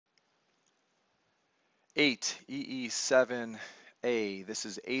8.EE.7.a. This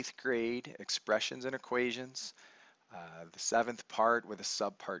is 8th grade expressions and equations, the 7th part with a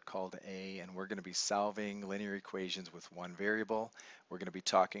subpart called A, and we're going to be solving linear equations with one variable. We're going to be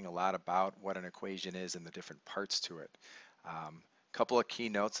talking a lot about what an equation is and the different parts to it. Couple of key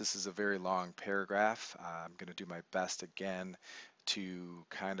notes. This is a very long paragraph. I'm going to do my best again to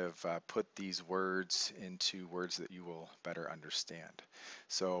kind of put these words into words that you will better understand.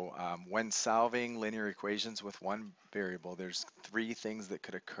 So when solving linear equations with one variable, there's three things that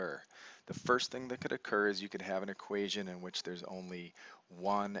could occur. The first thing that could occur is you could have an equation in which there's only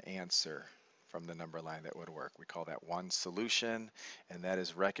one answer from the number line that would work. We call that one solution, and that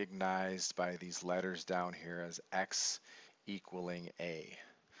is recognized by these letters down here as x equaling a.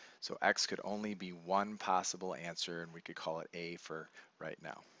 So x could only be one possible answer, and we could call it A for right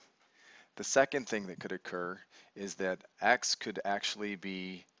now. The second thing that could occur is that x could actually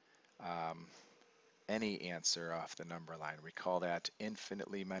be any answer off the number line. We call that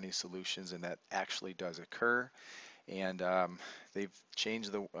infinitely many solutions, and that actually does occur. And they've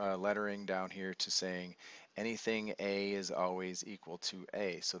changed the lettering down here to saying anything A is always equal to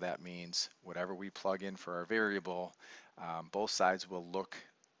A. So that means whatever we plug in for our variable, both sides will look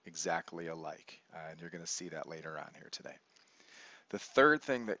exactly alike, and you're going to see that later on here today. The third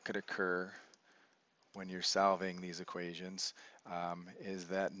thing that could occur when you're solving these equations is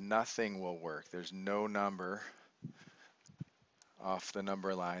that nothing will work. There's no number off the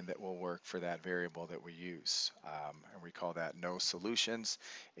number line that will work for that variable that we use, and we call that no solutions,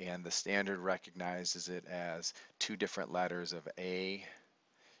 and the standard recognizes it as two different letters of A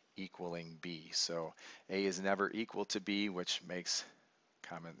equaling B. So A is never equal to B, which makes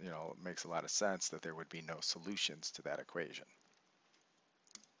it makes a lot of sense that there would be no solutions to that equation.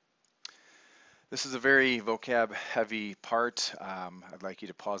 This is a very vocab heavy part. I'd like you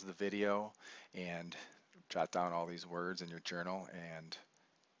to pause the video and jot down all these words in your journal and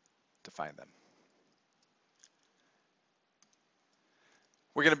define them.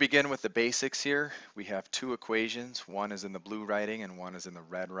 We're going to begin with the basics here. We have two equations. One is in the blue writing and one is in the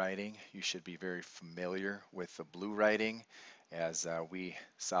red writing. You should be very familiar with the blue writing, as we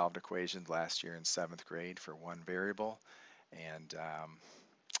solved equations last year in 7th grade for one variable, and it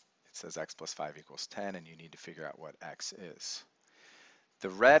says x plus 5 equals 10, and you need to figure out what x is. The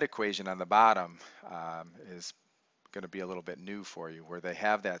red equation on the bottom is going to be a little bit new for you, where they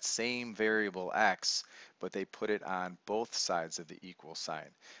have that same variable x, but they put it on both sides of the equal sign.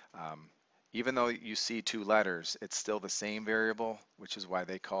 Even though you see two letters, it's still the same variable, which is why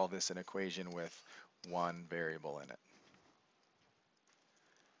they call this an equation with one variable in it.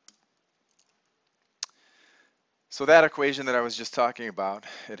 So that equation that I was just talking about,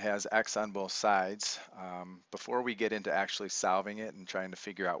 it has x on both sides. Before we get into actually solving it and trying to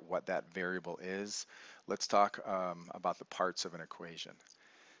figure out what that variable is, let's talk about the parts of an equation.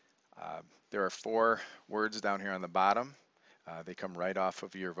 There are four words down here on the bottom. They come right off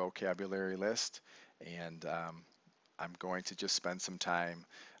of your vocabulary list, and I'm going to just spend some time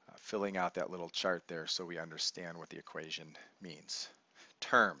filling out that little chart there so we understand what the equation means.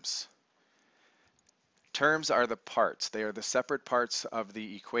 Terms. Terms are the parts. They are the separate parts of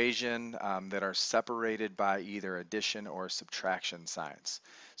the equation that are separated by either addition or subtraction signs.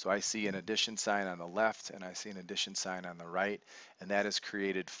 So I see an addition sign on the left and I see an addition sign on the right, and that has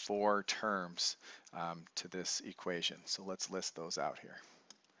created four terms to this equation. So let's list those out here.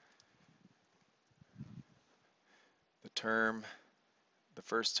 The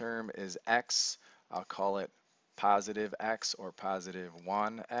first term is x. I'll call it positive x or positive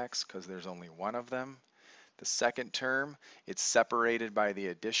 1x because there's only one of them. The second term, it's separated by the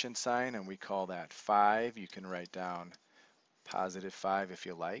addition sign, and we call that 5. You can write down positive 5 if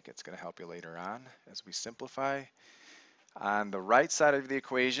you like. It's going to help you later on as we simplify. On the right side of the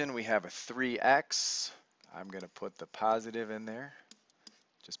equation, we have a 3x. I'm going to put the positive in there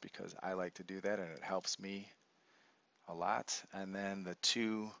just because I like to do that and it helps me a lot. And then the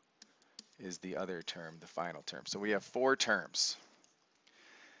 2 is the other term, the final term. So we have four terms.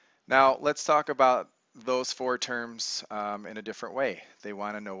 Now let's talk about those four terms in a different way. They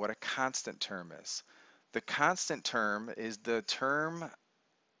want to know what a constant term is. The constant term is the term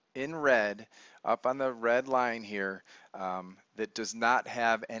in red, up on the red line here, that does not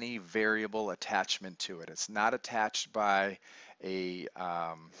have any variable attachment to it. It's not attached by a,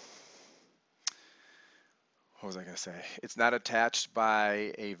 what was I going to say? It's not attached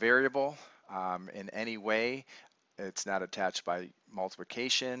by a variable in any way. It's not attached by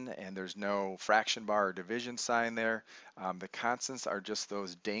multiplication, and there's no fraction bar or division sign there. The constants are just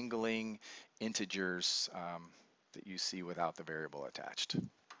those dangling integers that you see without the variable attached.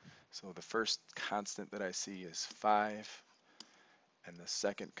 So the first constant that I see is 5, and the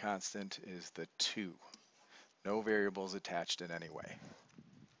second constant is the 2. No variables attached in any way.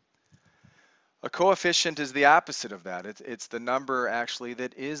 A coefficient is the opposite of that. It's the number actually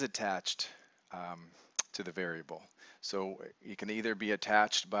that is attached to the variable. So it can either be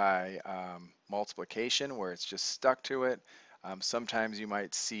attached by multiplication, where it's just stuck to it. Sometimes you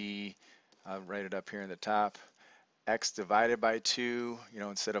might see, write it up here in the top, x divided by 2.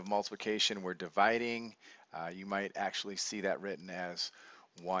 Instead of multiplication, we're dividing. You might actually see that written as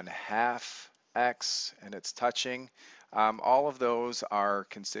 1/2 x, and it's touching. All of those are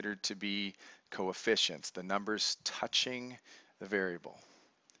considered to be coefficients, the numbers touching the variable.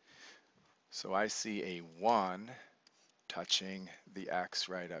 So I see a 1 touching the x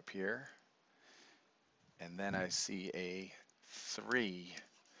right up here, and then I see a 3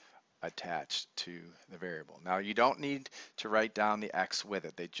 attached to the variable. Now you don't need to write down the x with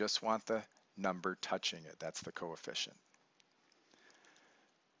it. They just want the number touching it. That's the coefficient.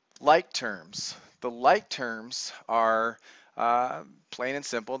 Like terms. The like terms are plain and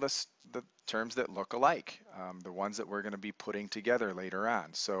simple the terms that look alike, the ones that we're going to be putting together later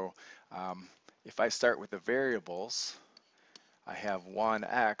on. So if I start with the variables, I have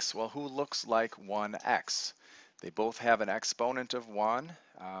 1x. Well, who looks like 1x? They both have an exponent of 1.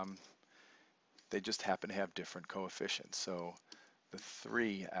 They just happen to have different coefficients. So the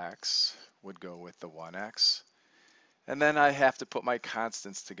 3x would go with the 1x. And then I have to put my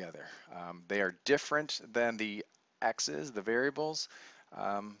constants together. They are different than the x's, the variables,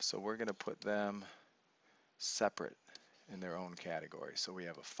 so we're going to put them separate in their own category. So we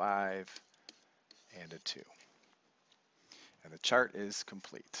have a 5 and a 2. And the chart is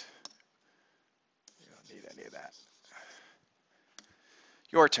complete. You don't need any of that.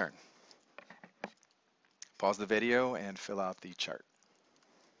 Your turn. Pause the video and fill out the chart.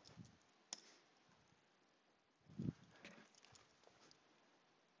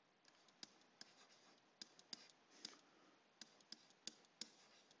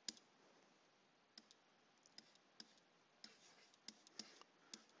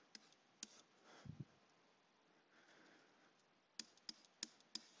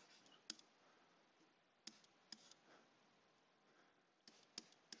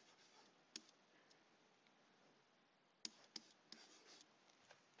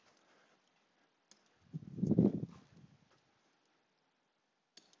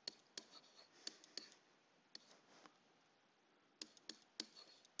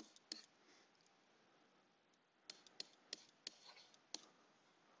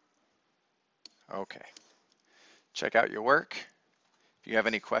 Okay. Check out your work. If you have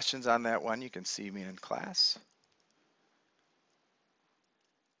any questions on that one, you can see me in class.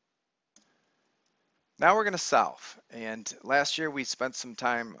 Now we're going to solve. And last year we spent some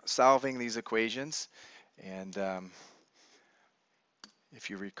time solving these equations. And if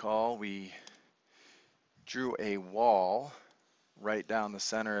you recall, we drew a wall right down the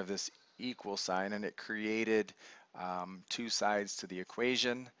center of this equal sign, and it created two sides to the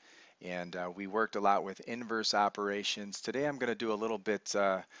equation. And we worked a lot with inverse operations. Today I'm going to do a little bit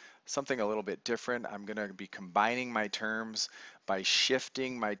something a little bit different. I'm going to be combining my terms by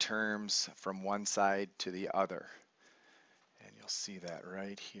shifting my terms from one side to the other. And you'll see that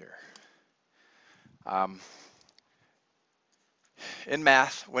right here. In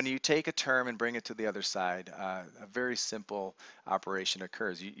math, when you take a term and bring it to the other side, a very simple operation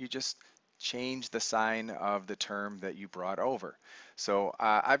occurs. You just change the sign of the term that you brought over. So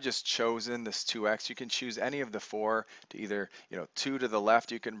I've just chosen this 2x. You can choose any of the four to either, 2 to the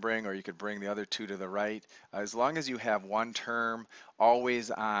left you can bring, or you could bring the other 2 to the right. As long as you have one term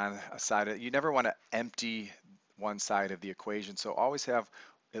always on a side, you never want to empty one side of the equation. So always have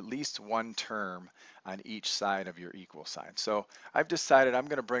at least one term on each side of your equal sign. So I've decided I'm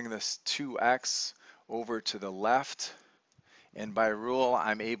going to bring this 2x over to the left, and by rule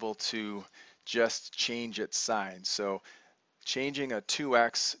I'm able to just change its sign. So changing a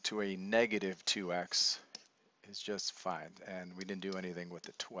 2x to a negative 2x is just fine, and we didn't do anything with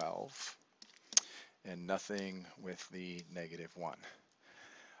the 12 and nothing with the negative 1.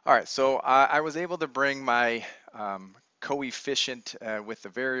 All right, so I was able to bring my coefficient with the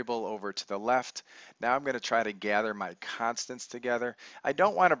variable over to the left. Now I'm going to try to gather my constants together. I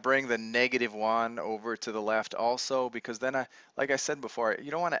don't want to bring the negative 1 over to the left also, because then, like I said before, you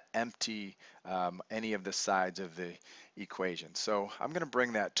don't want to empty any of the sides of the equation. So I'm going to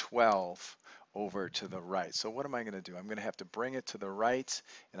bring that 12 over to the right. So what am I going to do? I'm going to have to bring it to the right,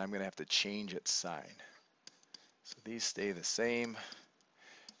 and I'm going to have to change its sign. So these stay the same,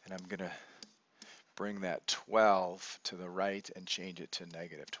 and I'm going to bring that 12 to the right and change it to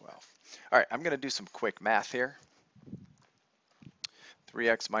negative 12. All right, I'm going to do some quick math here.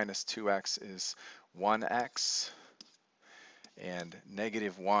 3x minus 2x is 1x, and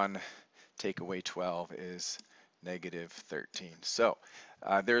negative 1 take away 12 is negative 13. So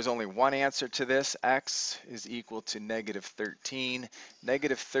there's only one answer to this. X is equal to negative 13.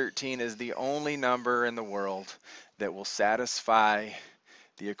 Negative 13 is the only number in the world that will satisfy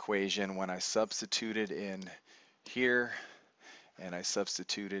the equation when I substitute it in here and I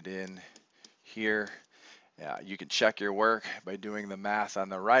substitute it in here. You can check your work by doing the math on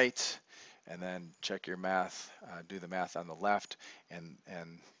the right and then check your math, do the math on the left, and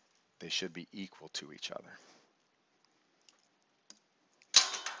they should be equal to each other.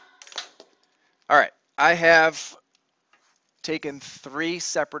 All right, I have taken 3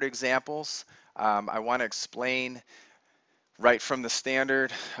 separate examples. I want to explain right from the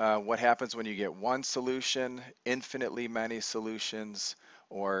standard what happens when you get one solution, infinitely many solutions,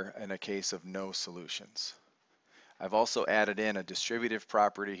 or in a case of no solutions. I've also added in a distributive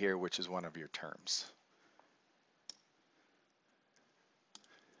property here, which is one of your terms.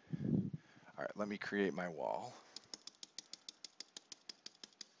 All right, let me create my wall.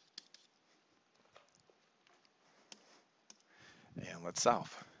 And let's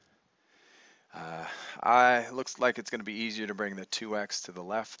solve. Looks like it's going to be easier to bring the 2x to the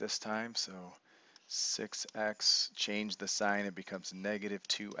left this time. So 6x, change the sign, it becomes negative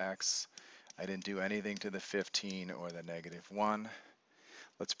 2x. I didn't do anything to the 15 or the negative 1.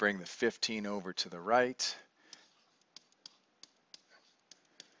 Let's bring the 15 over to the right.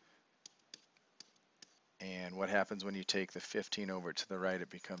 And what happens when you take the 15 over to the right? It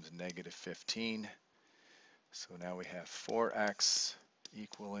becomes negative 15. So now we have 4x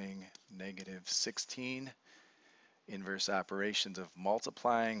equaling negative 16. Inverse operations of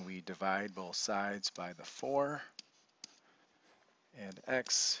multiplying, we divide both sides by the 4. And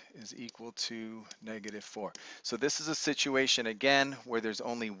x is equal to negative 4. So this is a situation, again, where there's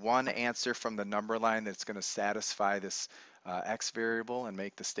only one answer from the number line that's going to satisfy this x variable and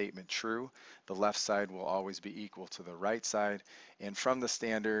make the statement true. The left side will always be equal to the right side. And from the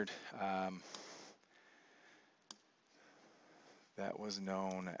standard, that was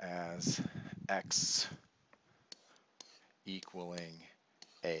known as x equaling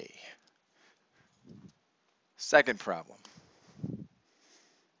a. Second problem.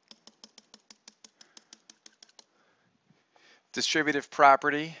 Distributive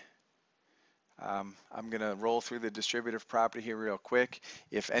property. I'm going to roll through the distributive property here real quick.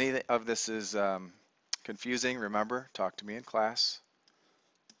 If any of this is confusing, remember, talk to me in class.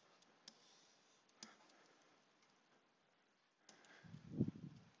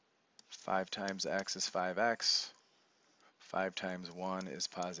 Five times x is 5x. 5 times 1 is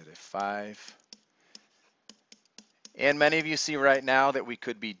positive 5. And many of you see right now that we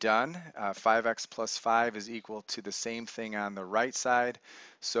could be done. 5x plus 5 is equal to the same thing on the right side.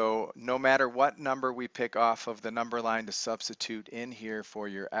 So no matter what number we pick off of the number line to substitute in here for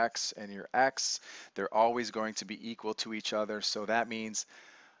your x and your x, they're always going to be equal to each other. So that means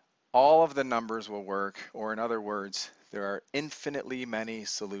all of the numbers will work, or in other words, there are infinitely many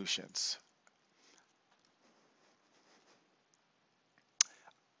solutions.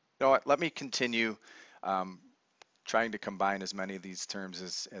 You know what, let me continue trying to combine as many of these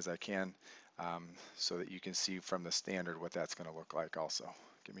terms as I can so that you can see from the standard what that's going to look like also.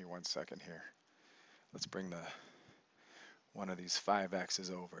 Give me 1 second here. Let's bring one of these 5x's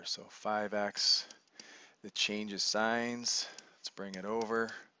over. So 5x, the change of signs, let's bring it over.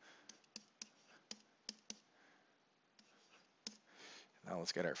 Now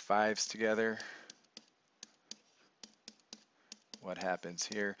let's get our 5's together. What happens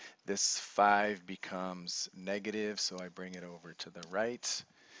here? This 5 becomes negative, so I bring it over to the right.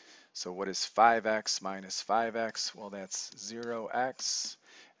 So what is 5x minus 5x? Well, that's 0x.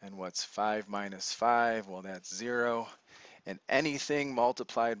 And what's 5 minus 5? Well, that's 0. And anything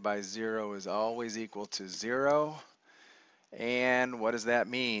multiplied by 0 is always equal to 0. And what does that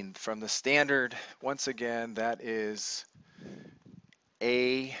mean? From the standard, once again, that is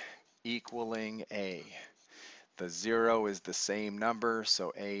a equaling a. The 0 is the same number,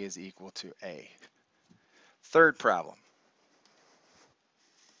 so a is equal to a. Third problem.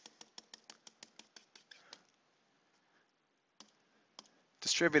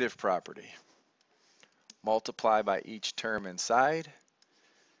 Distributive property. Multiply by each term inside.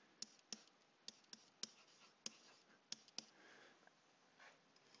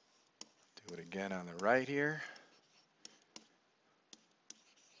 Do it again on the right here.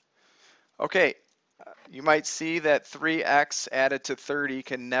 Okay, You might see that 3x added to 30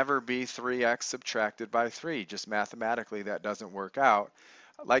 can never be 3x subtracted by 3. Just mathematically, that doesn't work out.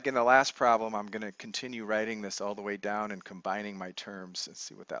 Like in the last problem, I'm going to continue writing this all the way down and combining my terms and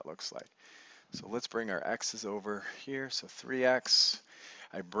see what that looks like. So let's bring our x's over here. So 3x.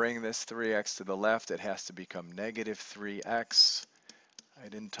 I bring this 3x to the left. It has to become negative 3x. I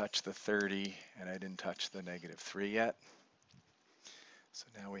didn't touch the 30, and I didn't touch the negative 3 yet. So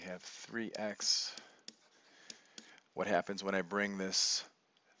now we have 3x. What happens when I bring this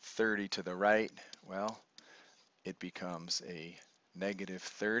 30 to the right? Well, it becomes a negative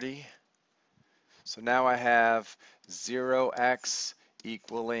 30. So now I have 0x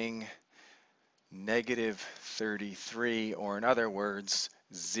equaling negative 33, or in other words,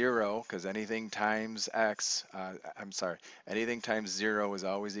 0, because anything times x, anything times 0 is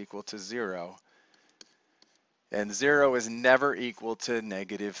always equal to 0. And 0 is never equal to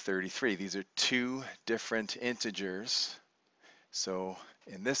negative 33. These are two different integers. So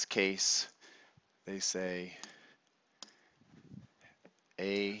in this case, they say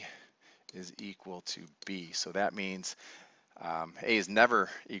A is equal to B. So that means A is never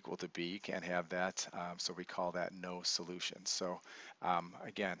equal to B. You can't have that. So we call that no solution. So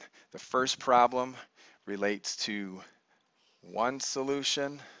again, the first problem relates to one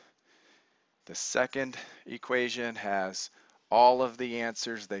solution. The second equation has all of the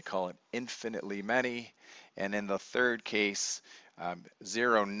answers. They call it infinitely many. And in the third case,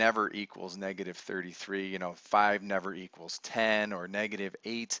 0 never equals negative 33. 5 never equals 10, or negative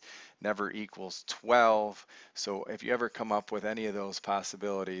 8 never equals 12. So if you ever come up with any of those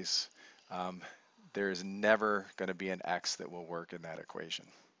possibilities, there's never going to be an x that will work in that equation.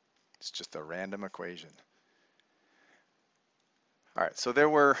 It's just a random equation. All right, so there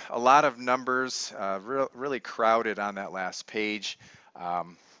were a lot of numbers really crowded on that last page.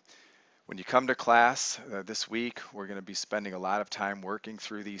 When you come to class this week, we're going to be spending a lot of time working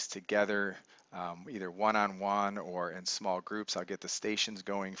through these together, either one-on-one or in small groups. I'll get the stations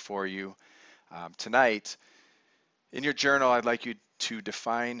going for you. Tonight, in your journal, I'd like you to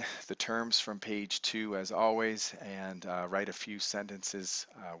define the terms from page 2 as always, and write a few sentences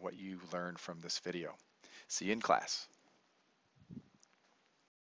what you learned from this video. See you in class.